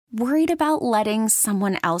Worried about letting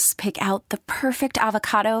someone else pick out the perfect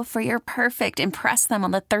avocado for your perfect impress them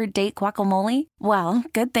on the third date guacamole? Well,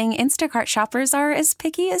 good thing Instacart shoppers are as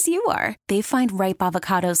picky as you are. They find ripe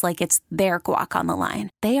avocados like it's their guac on the line.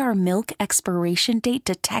 They are milk expiration date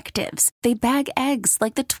detectives. They bag eggs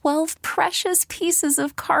like the 12 precious pieces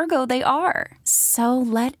of cargo they are. So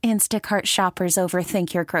let Instacart shoppers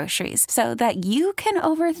overthink your groceries so that you can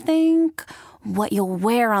overthink what you'll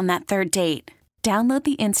wear on that third date. Download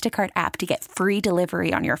the Instacart app to get free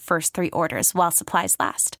delivery on your first 3 orders while supplies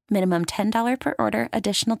last. Minimum $10 per order.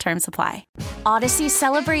 Additional terms apply. Odyssey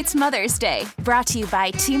celebrates Mother's Day. Brought to you by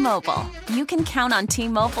T-Mobile. You can count on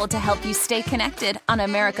T-Mobile to help you stay connected on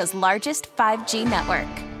America's largest 5G network.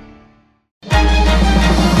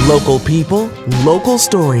 Local people, local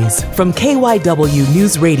stories. From KYW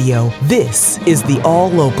Newsradio, this is the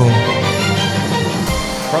All-Local.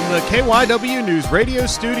 From the KYW Newsradio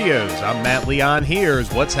studios, I'm Matt Leon. Here's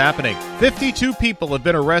what's happening. 52 people have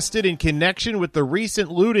been arrested in connection with the recent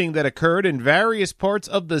looting that occurred in various parts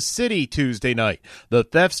of the city Tuesday night. The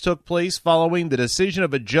thefts took place following the decision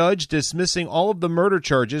of a judge dismissing all of the murder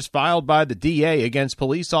charges filed by the DA against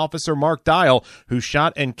police officer Mark Dial, who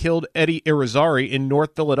shot and killed Eddie Irizarry in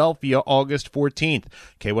North Philadelphia August 14th.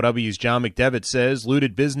 KYW's John McDevitt says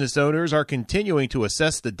looted business owners are continuing to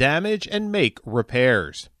assess the damage and make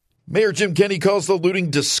repairs. Mayor Jim Kenney calls the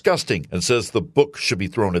looting disgusting and says the book should be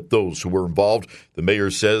thrown at those who were involved. The mayor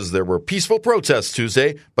says there were peaceful protests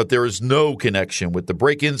Tuesday, but there is no connection with the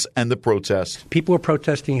break-ins and the protests. People were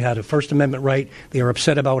protesting, had a First Amendment right. They were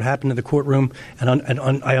upset about what happened in the courtroom, and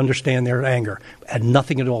I understand their anger. It had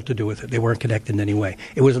nothing at all to do with it. They weren't connected in any way.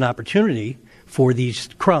 It was an opportunity for these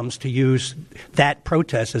crumbs to use that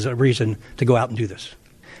protest as a reason to go out and do this.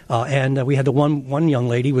 And we had the one young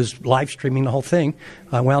lady was live streaming the whole thing,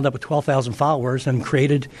 wound up with 12,000 followers and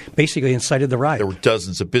basically incited the riot. There were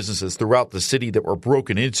dozens of businesses throughout the city that were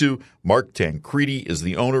broken into. Mark Tancredi is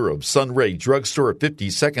the owner of Sunray Drugstore at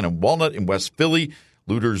 52nd and Walnut in West Philly.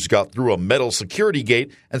 Looters got through a metal security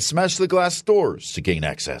gate and smashed the glass doors to gain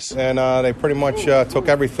access. And they pretty much took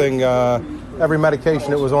everything, every medication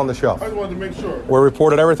that was on the shelf. I just wanted to make sure. We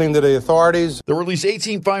reported everything to the authorities. There were at least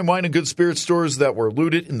 18 fine wine and good spirits stores that were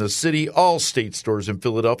looted in the city. All state stores in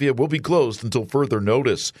Philadelphia will be closed until further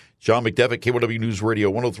notice. John McDevitt, KYW News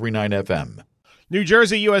Radio 103.9 FM. New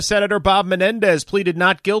Jersey U.S. Senator Bob Menendez pleaded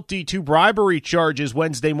not guilty to bribery charges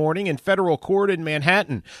Wednesday morning in federal court in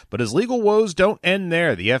Manhattan. But his legal woes don't end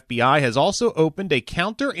there. The FBI has also opened a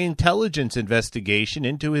counterintelligence investigation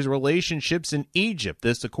into his relationships in Egypt.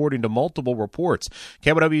 This according to multiple reports.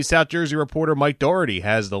 KYW South Jersey reporter Mike Doherty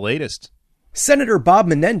has the latest. Senator Bob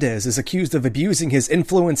Menendez is accused of abusing his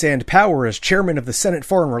influence and power as chairman of the Senate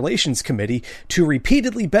Foreign Relations Committee to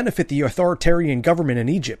repeatedly benefit the authoritarian government in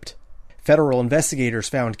Egypt. Federal investigators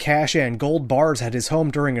found cash and gold bars at his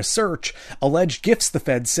home during a search, alleged gifts, the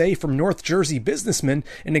feds say, from North Jersey businessmen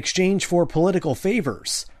in exchange for political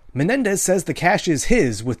favors. Menendez says the cash is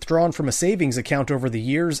his, withdrawn from a savings account over the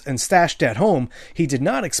years and stashed at home. He did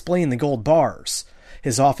not explain the gold bars.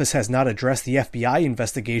 His office has not addressed the FBI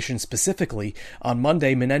investigation specifically. On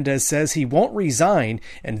Monday, Menendez says he won't resign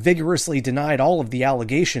and vigorously denied all of the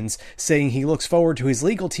allegations, saying he looks forward to his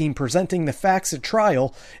legal team presenting the facts at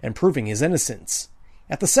trial and proving his innocence.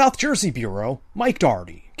 At the South Jersey Bureau, Mike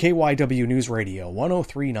Doherty, KYW News Radio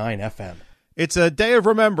 103.9 FM. It's a day of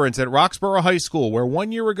remembrance at Roxborough High School, where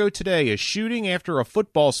 1 year ago today, a shooting after a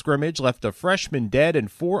football scrimmage left a freshman dead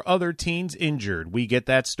and 4 other teens injured. We get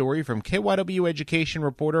that story from KYW education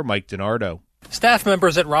reporter Mike DiNardo. Staff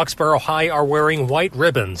members at Roxborough High are wearing white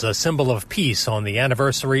ribbons, a symbol of peace on the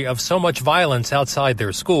anniversary of so much violence outside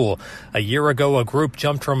their school. A year ago, a group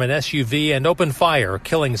jumped from an SUV and opened fire,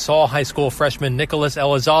 killing Saul High School freshman Nicholas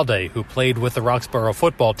Elizalde, who played with the Roxborough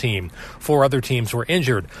football team. 4 other teams were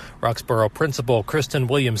injured. Roxborough principal Kristen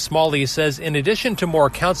Williams-Smalley says in addition to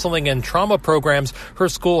more counseling and trauma programs, her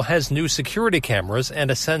school has new security cameras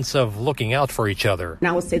and a sense of looking out for each other. And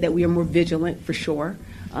I would say that we are more vigilant for sure.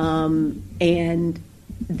 And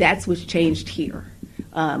that's what's changed here,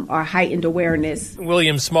 our heightened awareness.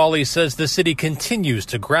 Williams-Smalley says the city continues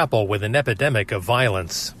to grapple with an epidemic of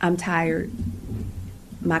violence. I'm tired.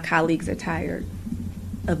 My colleagues are tired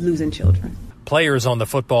of losing children. Players on the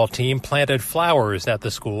football team planted flowers at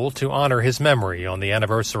the school to honor his memory on the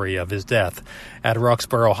anniversary of his death. At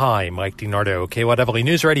Roxborough High, Mike DiNardo, KYW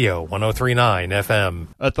News Radio 103.9 FM.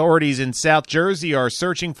 Authorities in South Jersey are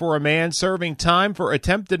searching for a man serving time for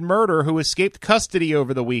attempted murder who escaped custody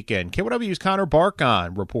over the weekend. KYW's Connor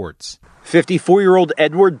Barkon reports. 54-year-old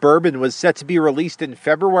Edward Bourbon was set to be released in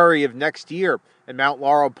February of next year And Mount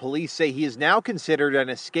Laurel police say he is now considered an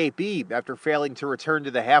escapee after failing to return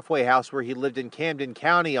to the halfway house where he lived in Camden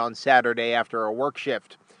County on Saturday after a work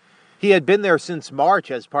shift. He had been there since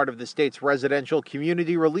March as part of the state's residential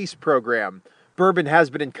community release program. Bourbon has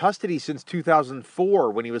been in custody since 2004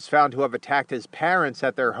 when he was found to have attacked his parents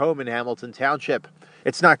at their home in Hamilton Township.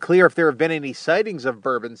 It's not clear if there have been any sightings of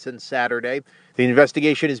Bourbon since Saturday. The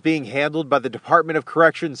investigation is being handled by the Department of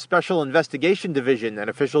Corrections Special Investigation Division, and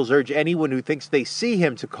officials urge anyone who thinks they see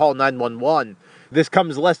him to call 911. This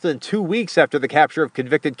comes less than 2 weeks after the capture of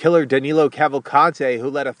convicted killer Danilo Cavalcante, who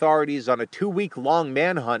led authorities on a 2-week-long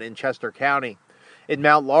manhunt in Chester County. In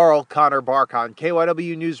Mount Laurel, Connor Bark on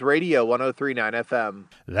KYW News Radio 103.9 FM.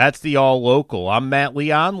 That's the All Local. I'm Matt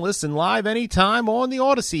Leon. Listen live anytime on the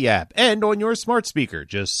Odyssey app and on your smart speaker.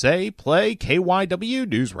 Just say, play KYW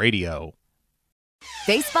News Radio.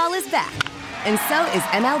 Baseball is back, and so is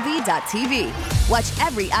MLB.tv. Watch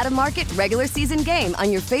every out-of-market regular season game on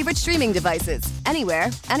your favorite streaming devices, anywhere,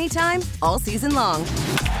 anytime, all season long.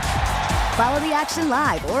 Follow the action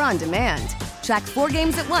live or on demand. Track 4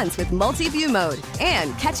 games at once with multi-view mode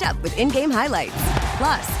and catch up with in-game highlights.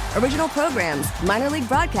 Plus, original programs, minor league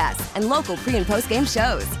broadcasts, and local pre- and post-game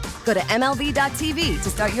shows. Go to MLB.tv to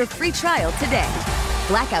start your free trial today.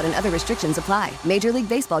 Blackout and other restrictions apply. Major League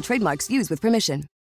Baseball trademarks used with permission.